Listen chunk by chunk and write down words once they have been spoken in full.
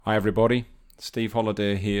Hi everybody, Steve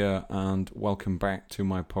Holiday here and welcome back to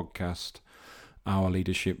my podcast, Our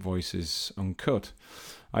Leadership Voices Uncut.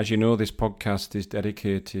 As you know, this podcast is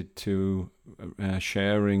dedicated to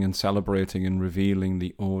sharing and celebrating and revealing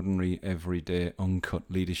the ordinary, everyday, uncut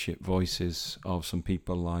leadership voices of some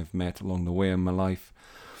people I've met along the way in my life,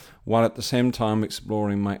 while at the same time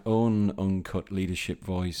exploring my own uncut leadership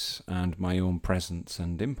voice and my own presence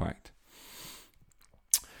and impact.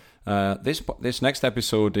 This next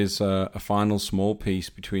episode is a final small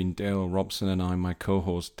piece between Dale Robson and I, my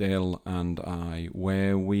co-host Dale and I,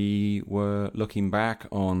 where we were looking back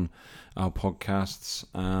on our podcasts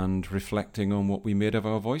and reflecting on what we made of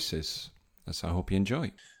our voices. So I hope you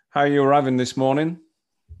enjoy. How are you arriving this morning?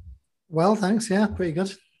 Well, thanks. Yeah, pretty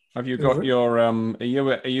good. Have you got your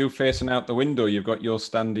are you facing out the window? You've got your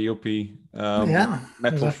standy-uppy metal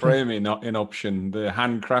exactly. frame in option, the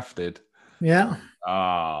handcrafted. Yeah.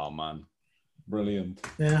 Oh man, brilliant.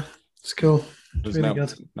 Yeah, it's cool. There's really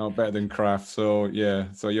good. No better than craft. So yeah,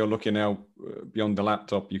 so you're looking out beyond the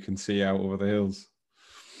laptop, you can see out over the hills.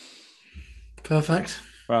 Perfect.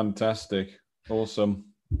 Fantastic. Awesome.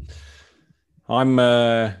 I'm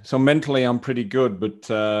so mentally I'm pretty good, but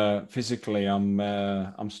physically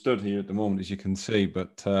I'm stood here at the moment, as you can see.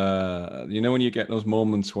 But you know, when you get those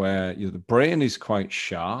moments where the brain is quite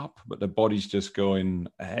sharp, but the body's just going,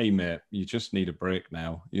 "Hey, mate, you just need a break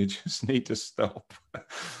now. You just need to stop."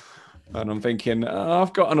 And I'm thinking,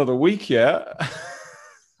 I've got another week yet.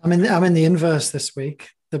 I'm in the inverse this week.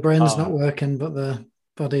 The brain's not working, but the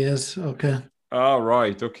body is. Okay. Oh,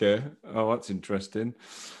 right. Okay. Oh, that's interesting.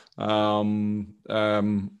 Well,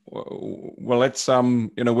 let's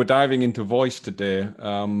we're diving into voice today.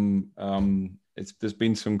 There's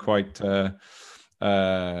been some quite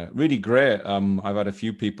really great. I've had a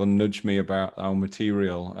few people nudge me about our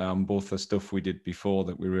material, both the stuff we did before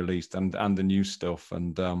that we released and the new stuff.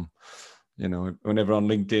 And whenever on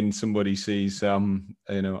LinkedIn somebody sees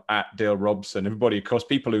at Dale Robson, everybody, of course,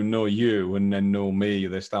 people who know you and then know me,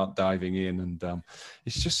 they start diving in, and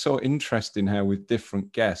it's just so interesting how with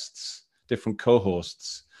different guests, different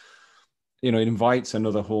co-hosts, it invites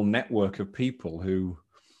another whole network of people who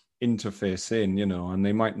interface in, and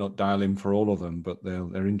they might not dial in for all of them, but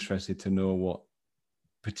they're interested to know what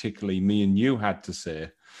particularly me and you had to say.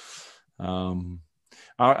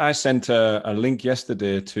 I sent a link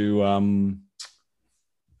yesterday to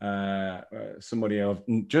somebody I've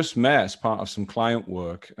just met as part of some client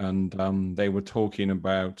work, and they were talking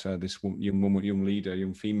about this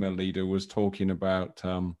young female leader was talking about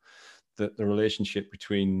the relationship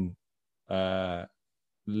between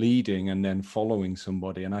leading and then following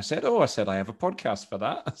somebody. And I said, I have a podcast for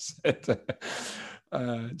that. I said,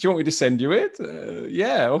 do you want me to send you it?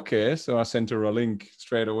 Yeah, okay. So I sent her a link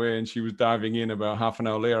straight away, and she was diving in. About half an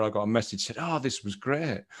hour later, I got a message, said, this was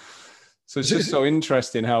great. So it's just so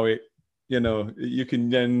interesting how it, you can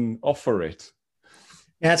then offer it.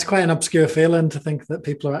 Yeah, it's quite an obscure feeling to think that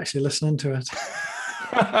people are actually listening to it.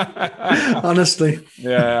 Honestly.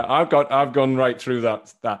 Yeah, I've gone right through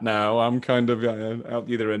that now. I'm kind of out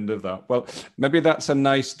the other end of that. Well, maybe that's a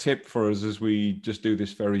nice tip for us as we just do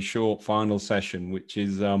this very short final session, which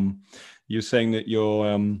is you're saying that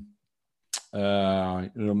you're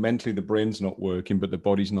mentally the brain's not working, but the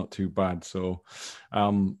body's not too bad. So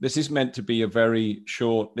this is meant to be a very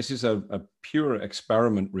short, this is a pure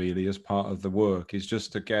experiment really as part of the work, is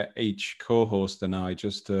just to get each co-host and I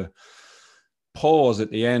just to pause at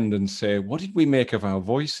the end and say, what did we make of our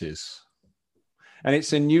voices? And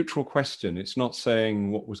it's a neutral question. It's not saying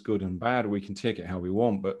what was good and bad. We can take it how we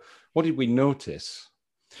want, but what did we notice?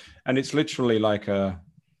 And it's literally like a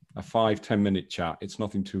 5-10 minute chat. It's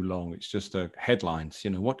nothing too long. It's just headlines.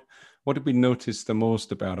 What did we notice the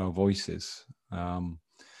most about our voices? Our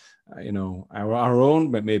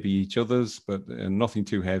own, but maybe each other's, but nothing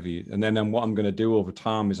too heavy. And then what I'm going to do over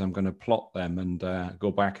time is I'm going to plot them and go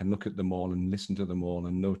back and look at them all and listen to them all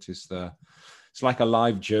and notice it's like a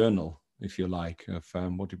live journal, if you like, of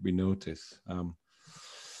what did we notice.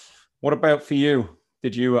 What about for you?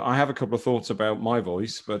 I have a couple of thoughts about my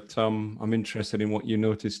voice, but I'm interested in what you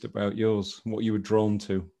noticed about yours, what you were drawn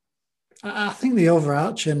to. I think the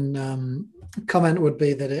overarching comment would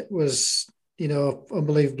be that it was,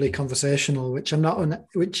 unbelievably conversational, which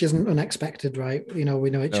isn't unexpected, right? We know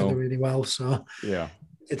each other really well, so yeah,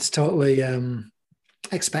 it's totally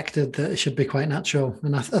expected that it should be quite natural.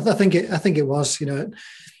 And I think it was.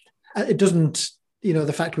 It doesn't.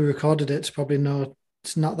 The fact we recorded it's probably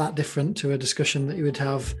it's not that different to a discussion that you would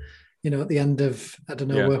have, at the end of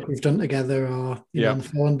work we've done together, or on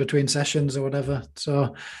the phone between sessions or whatever.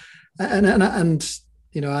 So, and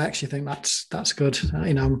I actually think that's good.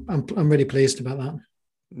 I'm really pleased about that.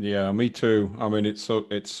 Yeah, me too. I mean, it's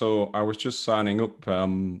so. I was just signing up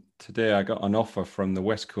today. I got an offer from the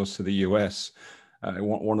West Coast of the US.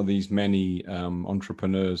 One of these many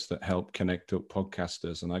entrepreneurs that help connect up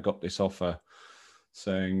podcasters, and I got this offer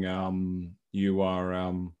saying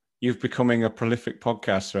you've becoming a prolific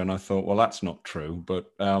podcaster, and I thought, well, that's not true,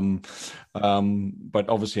 but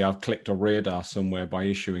obviously I've clicked a radar somewhere by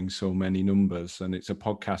issuing so many numbers, and it's a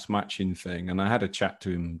podcast matching thing. And I had a chat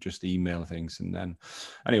to him, just email things, and then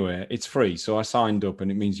anyway, it's free, so I signed up,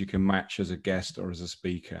 and it means you can match as a guest or as a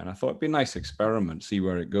speaker. And I thought it'd be a nice experiment, see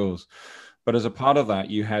where it goes. But as a part of that,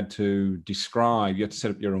 you had to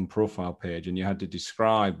set up your own profile page, and you had to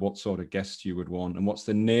describe what sort of guests you would want and what's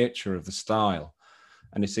the nature of the style.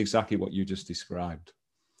 And it's exactly what you just described.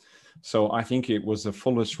 So I think it was the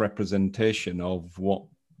fullest representation of what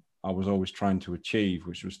I was always trying to achieve,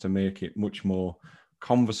 which was to make it much more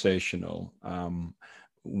conversational,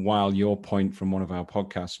 while your point from one of our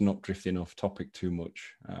podcasts, not drifting off topic too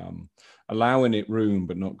much, allowing it room,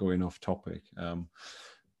 but not going off topic.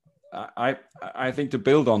 I think to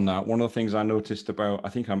build on that, one of the things I noticed about, I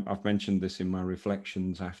think I've mentioned this in my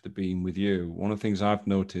reflections after being with you. One of the things I've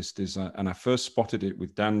noticed is, and I first spotted it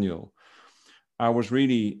with Daniel, I was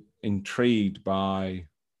really intrigued by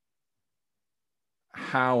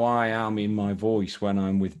how I am in my voice when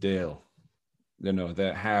I'm with Dale. You know,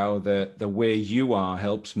 how the way you are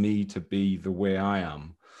helps me to be the way I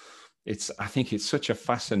am. I think it's such a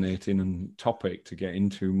fascinating topic to get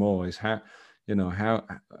into more, is how,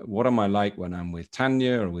 what am I like when I'm with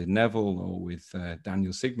Tanya or with Neville or with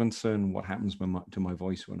Daniel Sigmundson? What happens to my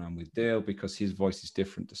voice when I'm with Dale? Because his voice is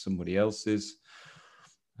different to somebody else's.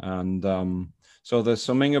 And so there's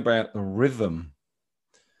something about the rhythm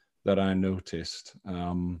that I noticed.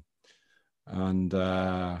 And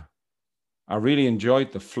I really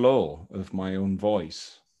enjoyed the flow of my own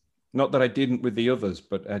voice. Not that I didn't with the others,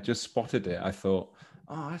 but I just spotted it. I thought,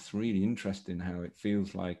 oh, that's really interesting how it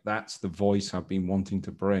feels like that's the voice I've been wanting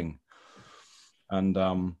to bring. And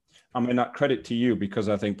I mean, that credit to you, because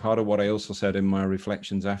I think part of what I also said in my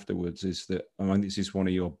reflections afterwards is that, I mean, this is one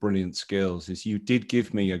of your brilliant skills, is you did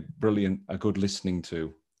give me a good listening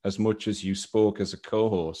to, as much as you spoke as a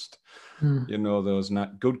co-host. You know, there was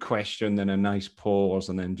a good question, then a nice pause,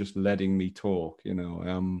 and then just letting me talk, you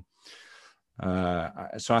know.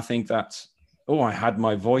 So I think that's, I had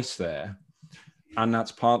my voice there. And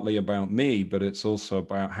that's partly about me, but it's also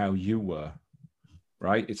about how you were,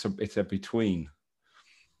 right? It's a between.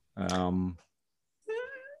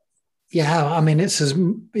 Yeah, I mean, it's as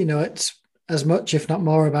much, if not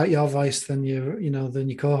more, about your voice than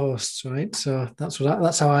your co-hosts, right? So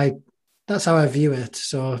that's how I view it.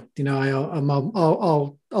 So I'm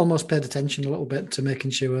all almost paid attention a little bit to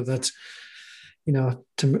making sure that to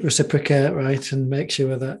reciprocate, right, and make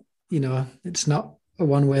sure that it's not a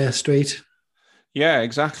one-way street. Yeah,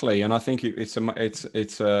 exactly. And I think it's I mean,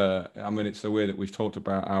 it's the way that we've talked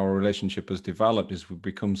about our relationship has developed, is we've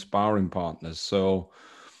become sparring partners. So,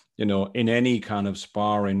 in any kind of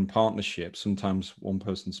sparring partnership, sometimes one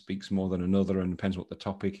person speaks more than another, and depends what the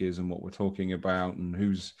topic is and what we're talking about and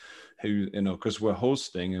who, because we're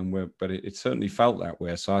hosting but it certainly felt that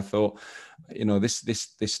way. So I thought, this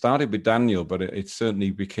started with Daniel, but it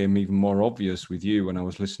certainly became even more obvious with you when I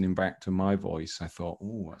was listening back to my voice. I thought,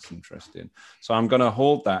 oh, that's interesting. So I'm going to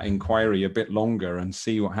hold that inquiry a bit longer and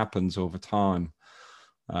see what happens over time.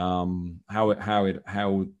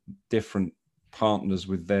 How different partners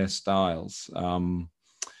with their styles and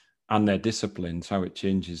their disciplines, how it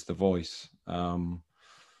changes the voice, for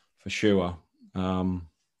sure.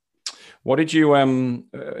 What did you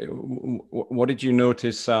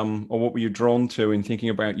notice, or what were you drawn to in thinking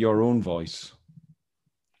about your own voice?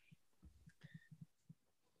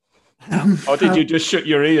 Or did you just shut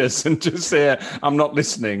your ears and just say, I'm not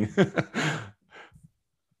listening?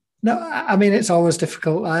 No, I mean, it's always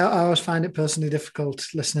difficult. I always find it personally difficult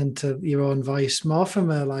listening to your own voice, more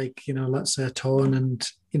from a, let's say, tone and,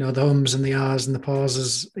 the ums and the ahs and the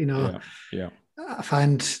pauses, Yeah. I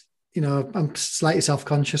find, I'm slightly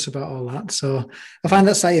self-conscious about all that. So I find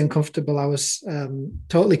that slightly uncomfortable. I was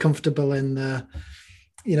totally comfortable in the,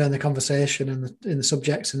 in the conversation and in the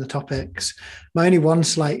subjects and the topics. My only one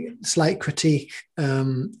slight critique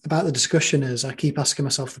about the discussion is I keep asking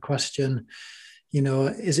myself the question,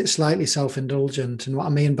 is it slightly self-indulgent? And what I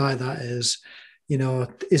mean by that is,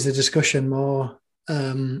 is the discussion more,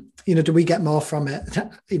 do we get more from it,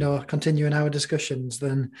 continuing our discussions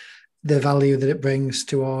than the value that it brings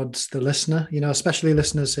towards the listener, especially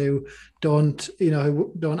listeners who don't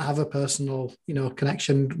have a personal,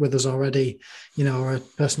 connection with us already, or a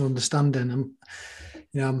personal understanding.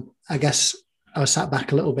 And, I guess I was sat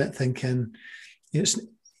back a little bit thinking,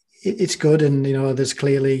 it's good, and there's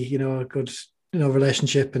clearly a good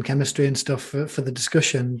relationship and chemistry and stuff for the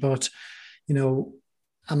discussion. But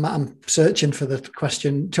I'm searching for the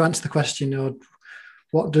question to answer the question.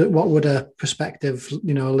 What would a prospective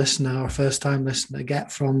listener or first time listener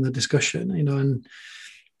get from the discussion? And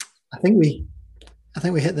I think we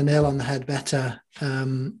hit the nail on the head better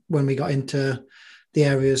when we got into the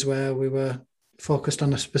areas where we were focused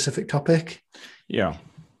on a specific topic. Yeah,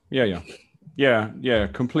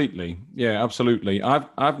 completely. Yeah, absolutely.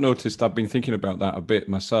 I've noticed, I've been thinking about that a bit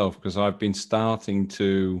myself, because I've been starting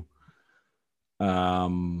to,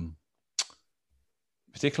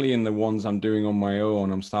 particularly in the ones I'm doing on my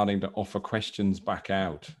own, I'm starting to offer questions back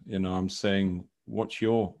out. I'm saying, what's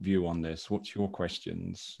your view on this? What's your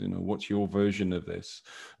questions? What's your version of this?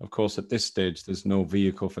 Of course, at this stage, there's no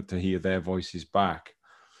vehicle to hear their voices back.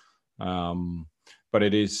 But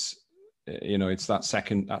it is, it's that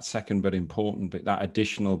second but important bit, that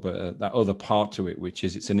additional, but that other part to it, which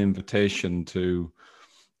is it's an invitation to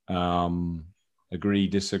agree,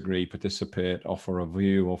 disagree, participate, offer a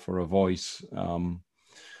view, offer a voice.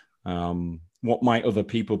 What might other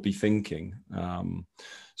people be thinking?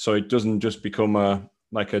 So it doesn't just become a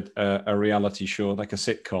reality show, like a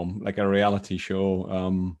sitcom, like a reality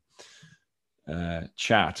show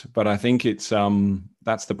chat. But I think it's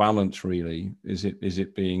that's the balance, really. Is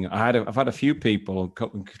it being? I've had a few people,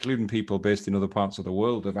 including people based in other parts of the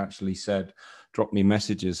world, have actually dropped me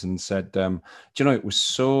messages and said, do you know, it was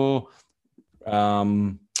so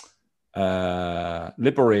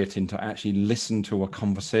liberating to actually listen to a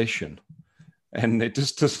conversation. And it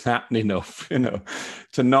just doesn't happen enough,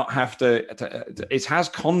 to not have to. It has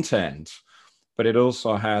content, but it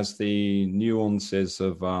also has the nuances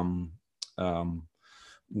of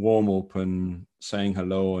warm up and saying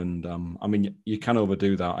hello. And I mean, you can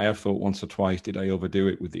overdo that. I have thought once or twice, did I overdo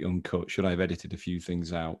it with the uncut? Should I have edited a few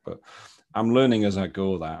things out? But I'm learning as I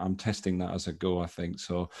go that. I'm testing that as I go, I think.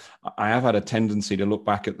 So I have had a tendency to look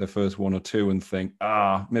back at the first one or two and think,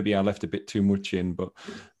 maybe I left a bit too much in, but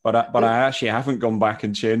I actually haven't gone back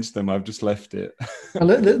and changed them. I've just left it. Well,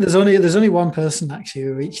 there's only one person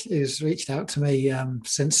actually who's reached out to me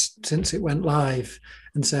since it went live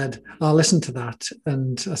and said, "I'll listen to that."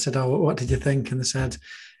 And I said, "Oh, what did you think?" And they said, "It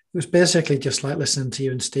was basically just like listening to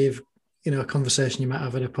you and Steve, a conversation you might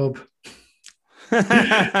have at a pub." which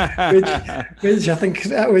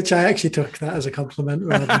I actually took that as a compliment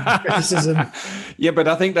rather than criticism. Yeah, but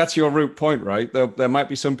I think that's your root point, right? There might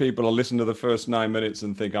be some people who listen to the first 9 minutes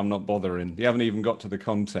and think, I'm not bothering. You haven't even got to the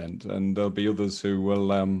content, and there'll be others who will.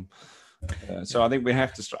 So I think I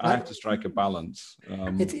have to strike a balance.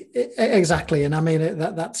 Exactly, and I mean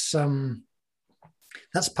that's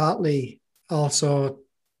partly also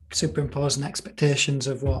superimposing expectations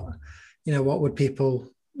of what would people.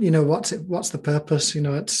 What's the purpose?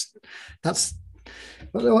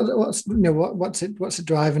 What's it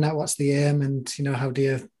driving at? What's the aim? And how do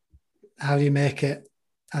you make it?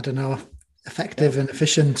 I don't know, effective and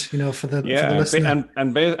efficient. For the listener.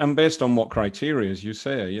 And based on what criteria, as you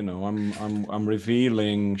say, I'm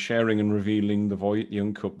sharing and revealing the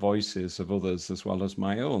uncut voices of others as well as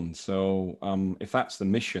my own. So if that's the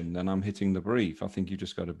mission, then I'm hitting the brief. I think you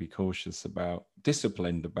just got to be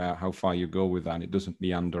disciplined about how far you go with that. And it doesn't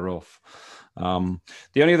meander off. The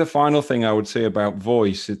only other final thing I would say about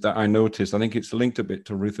voice is that I noticed, I think it's linked a bit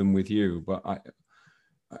to rhythm with you, but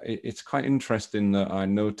it's quite interesting that I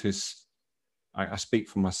noticed, I speak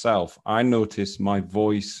for myself, I noticed my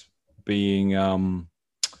voice being,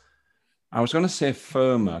 I was going to say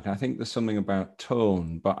firmer. I think there's something about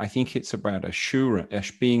tone, but I think it's about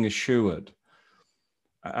being assured.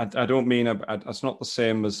 I don't mean, it's not the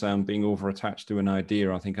same as being over-attached to an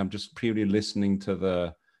idea. I think I'm just purely listening to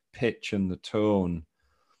the pitch and the tone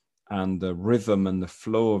and the rhythm and the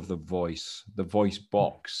flow of the voice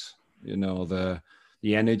box, the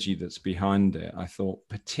energy that's behind it. I thought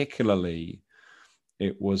particularly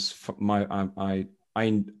it was I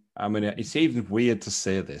mean, it's even weird to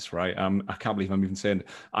say this, right? I can't believe I'm even saying it.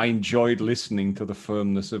 I enjoyed listening to the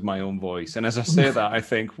firmness of my own voice. And as I say that, I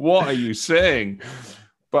think, what are you saying?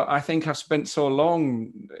 But I think I've spent so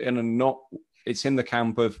long it's in the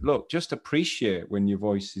camp of, look, just appreciate when your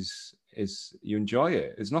voice is you enjoy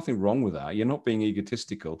it. There's nothing wrong with that. You're not being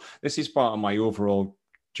egotistical. This is part of my overall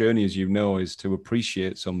journey, as you know, is to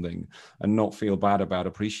appreciate something and not feel bad about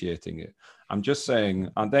appreciating it. I'm just saying,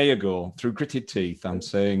 and there you go, through gritted teeth, I'm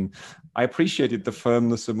saying I appreciated the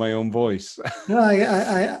firmness of my own voice. No,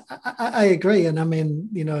 I agree. And I mean,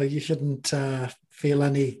 you shouldn't feel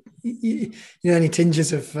any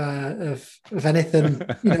tinges of anything,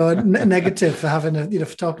 negative for having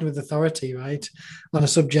for talking with authority, right, on a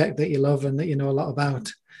subject that you love and that you know a lot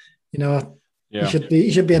about. You know, Yeah.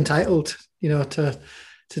 you should be entitled, to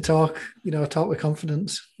talk, talk with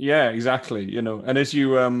confidence. Yeah, exactly. And as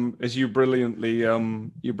you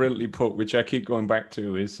brilliantly put, which I keep going back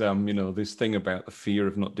to, is this thing about the fear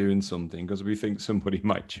of not doing something because we think somebody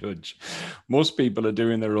might judge. Most people are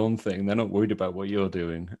doing their own thing. They're not worried about what you're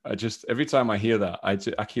doing. Every time I hear that, I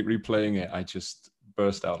keep replaying it. I just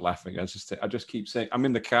burst out laughing. I just keep saying, I'm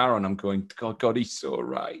in the car and I'm going, God, he's so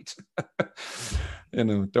right.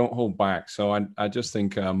 Don't hold back. So I just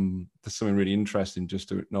think there's something really interesting just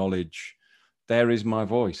to acknowledge there is my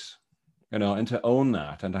voice, and to own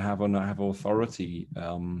that and to have authority,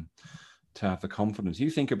 to have the confidence. You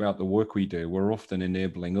think about the work we do, we're often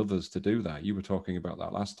enabling others to do that. You were talking about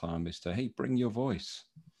that last time, is to, hey, bring your voice.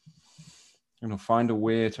 Find a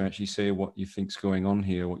way to actually say what you think's going on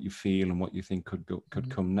here, what you feel, and what you think could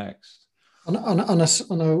come next. On a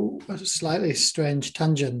slightly strange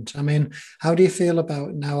tangent, I mean, how do you feel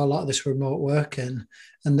about now a lot of this remote working,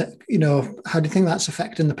 and that, how do you think that's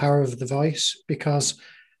affecting the power of the voice? Because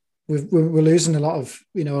we're losing a lot of,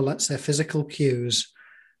 let's say, physical cues.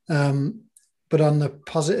 But on the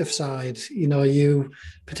positive side, you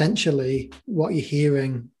potentially what you're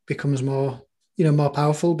hearing becomes more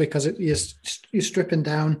powerful because you're stripping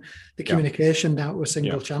down the communication down to a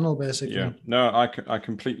single channel, basically. Yeah, no, I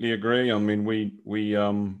completely agree. I mean, we've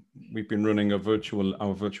been running our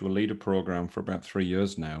virtual leader program for about 3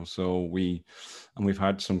 years now. So we've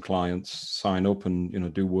had some clients sign up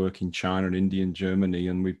and do work in China and India and Germany,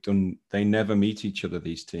 and they never meet each other,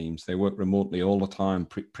 these teams. They work remotely all the time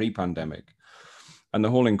pre-pandemic. And the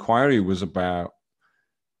whole inquiry was about,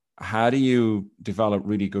 how do you develop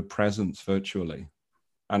really good presence virtually?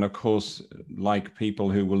 And of course, like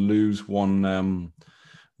people who will lose one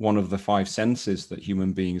of the 5 senses that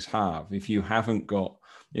human beings have, if you haven't got,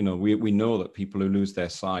 we know that people who lose their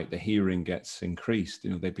sight, the hearing gets increased.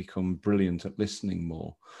 They become brilliant at listening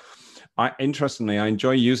more. Interestingly, I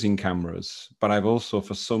enjoy using cameras, but I've also,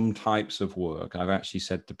 for some types of work, I've actually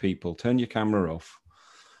said to people, turn your camera off,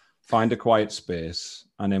 find a quiet space,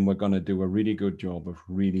 and then we're going to do a really good job of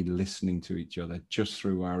really listening to each other just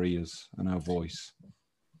through our ears and our voice.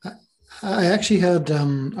 I actually heard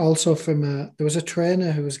also from there was a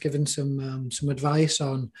trainer who was giving some advice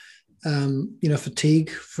on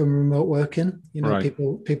fatigue from remote working. Right.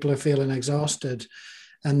 People are feeling exhausted,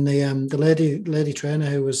 and the lady trainer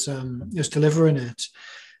who was delivering it.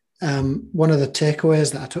 One of the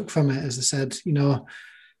takeaways that I took from it is they said,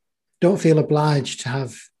 don't feel obliged to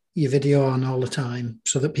have your video on all the time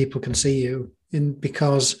so that people can see you. And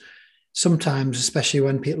because sometimes, especially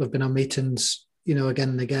when people have been on meetings, again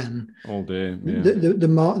and again, all day, yeah. the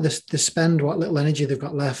more they spend what little energy they've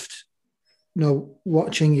got left,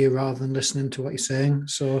 watching you rather than listening to what you're saying.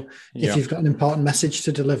 So if you've got an important message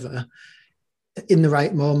to deliver in the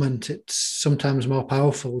right moment, it's sometimes more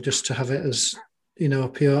powerful just to have it as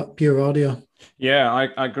pure audio. Yeah,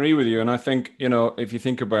 I agree with you. And I think, if you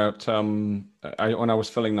think about, when I was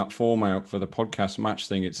filling that form out for the podcast match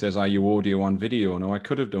thing, it says, are you audio and video? No, I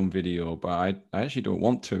could have done video, but I actually don't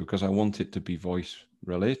want to, because I want it to be voice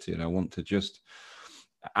related. I want to just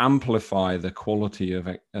amplify the quality of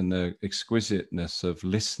it and the exquisiteness of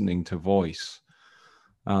listening to voice.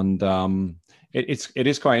 And it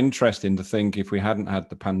is quite interesting to think, if we hadn't had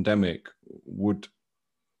the pandemic, would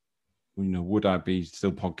I be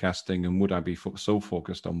still podcasting, and would I be so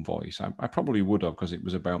focused on voice? I probably would have, because it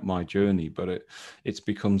was about my journey, but it's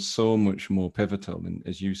become so much more pivotal,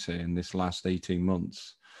 as you say, in this last 18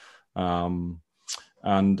 months. It's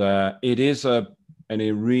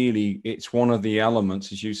one of the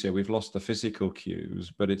elements, as you say, we've lost the physical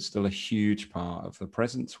cues, but it's still a huge part of the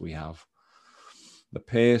presence we have. The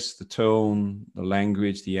pace, the tone, the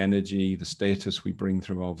language, the energy, the status we bring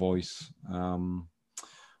through our voice.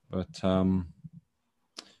 But I've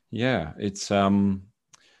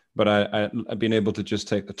been able to just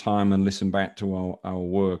take the time and listen back to our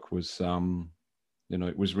work was,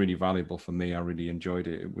 it was really valuable for me. I really enjoyed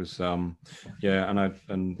it. It was, and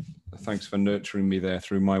thanks for nurturing me there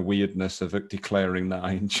through my weirdness of declaring that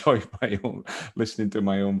I enjoy listening to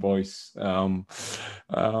my own voice.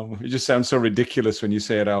 It just sounds so ridiculous when you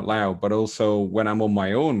say it out loud, but also when I'm on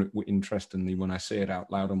my own, interestingly, when I say it out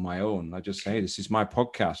loud on my own, I just say, hey, this is my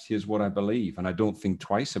podcast. Here's what I believe. And I don't think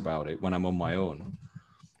twice about it when I'm on my own,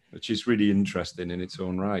 which is really interesting in its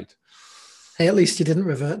own right. Hey, at least you didn't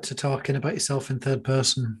revert to talking about yourself in third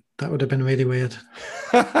person. That would have been really weird.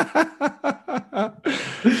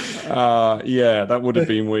 Yeah, that would have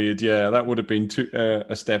been weird. Yeah, that would have been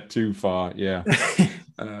a step too far. Yeah.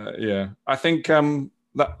 Yeah. I think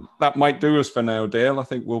that might do us for now, Dale. I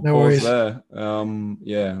think we'll No pause worries. there.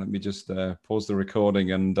 Yeah, let me just pause the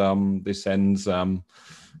recording, and this ends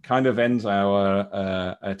kind of ends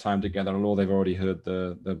our time together. Although they've already heard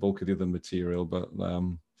the bulk of the other material, but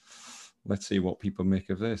let's see what people make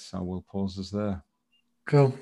of this. I will pause us there. Cool.